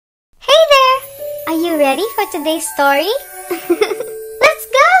Are you ready for today's story? Let's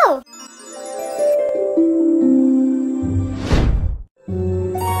go!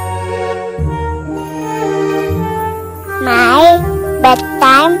 My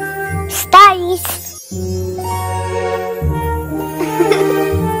bedtime stories.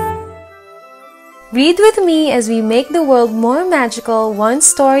 Read with me as we make the world more magical, one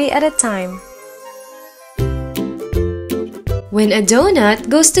story at a time. When a Donut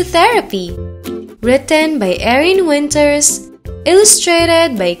Goes to Therapy. Written by Erin Winters,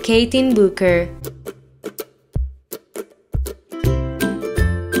 illustrated by Katin Booker.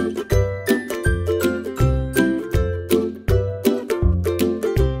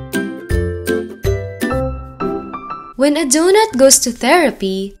 When a donut goes to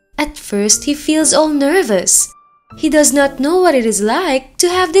therapy, at first he feels all nervous. He does not know what it is like to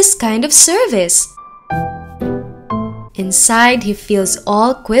have this kind of service. Inside he feels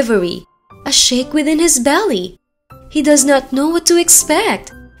all quivery, a shake within his belly. He does not know what to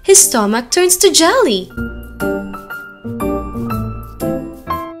expect. His stomach turns to jelly.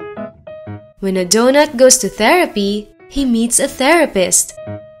 When a donut goes to therapy, he meets a therapist.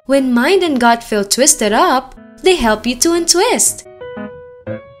 When mind and gut feel twisted up, they help you to untwist.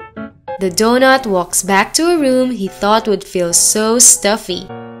 The donut walks back to a room he thought would feel so stuffy.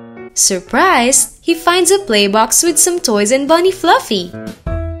 Surprised, he finds a playbox with some toys and Bunny Fluffy.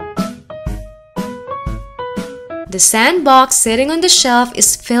 The sandbox sitting on the shelf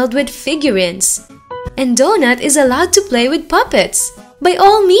is filled with figurines, and Donut is allowed to play with puppets, by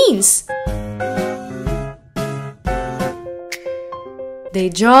all means. They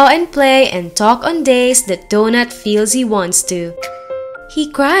draw and play and talk on days that Donut feels he wants to. He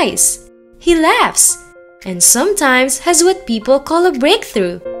cries, he laughs, and sometimes has what people call a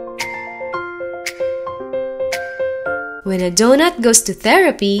breakthrough. When a donut goes to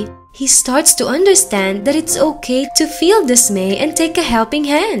therapy, he starts to understand that it's okay to feel dismay and take a helping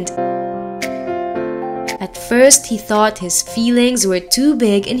hand. At first, he thought his feelings were too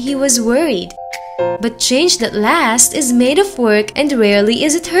big and he was worried. But change that lasts is made of work and rarely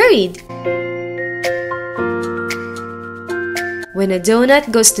is it hurried. When a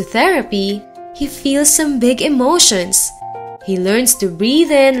donut goes to therapy, he feels some big emotions. He learns to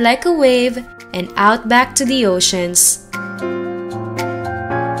breathe in like a wave and out back to the oceans.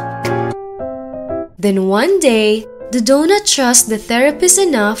 Then one day, the donut trusts the therapist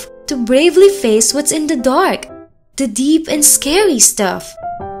enough to bravely face what's in the dark, the deep and scary stuff.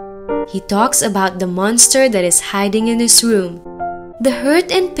 He talks about the monster that is hiding in his room, the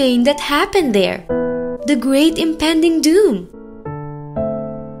hurt and pain that happened there, the great impending doom.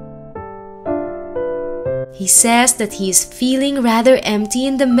 He says that he is feeling rather empty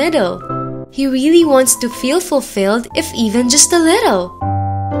in the middle. He really wants to feel fulfilled, if even just a little.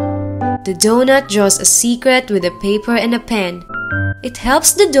 The donut draws a secret with a paper and a pen. It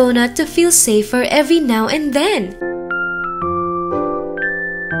helps the donut to feel safer every now and then.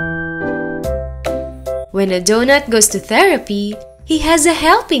 When a donut goes to therapy, he has a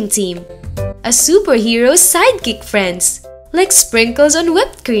helping team, a superhero's sidekick friends, like sprinkles on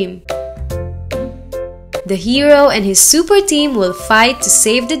whipped cream. The hero and his super team will fight to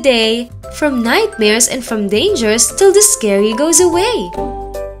save the day from nightmares and from dangers till the scary goes away.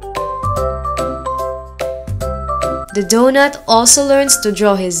 The donut also learns to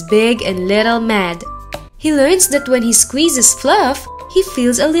draw his big and little mad. He learns that when he squeezes fluff, he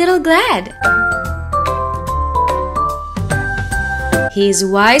feels a little glad. He is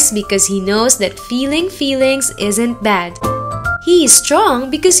wise because he knows that feeling feelings isn't bad. He is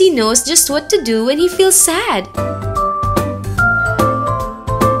strong because he knows just what to do when he feels sad.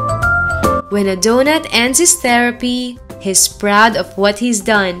 When a donut ends his therapy, he's proud of what he's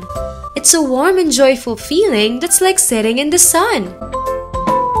done. It's a warm and joyful feeling that's like sitting in the sun.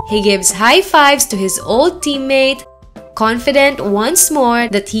 He gives high fives to his old teammate, confident once more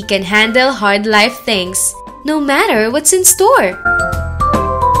that he can handle hard life things, no matter what's in store.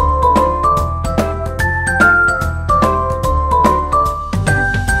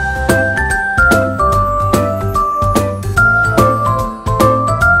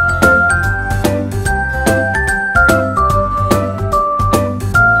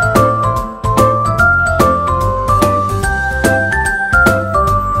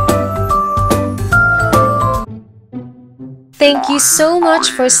 Thank you so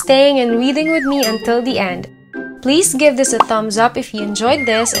much for staying and reading with me until the end. Please give this a thumbs up if you enjoyed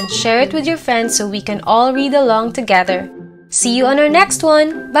this and share it with your friends so we can all read along together. See you on our next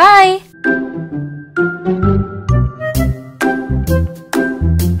one. Bye!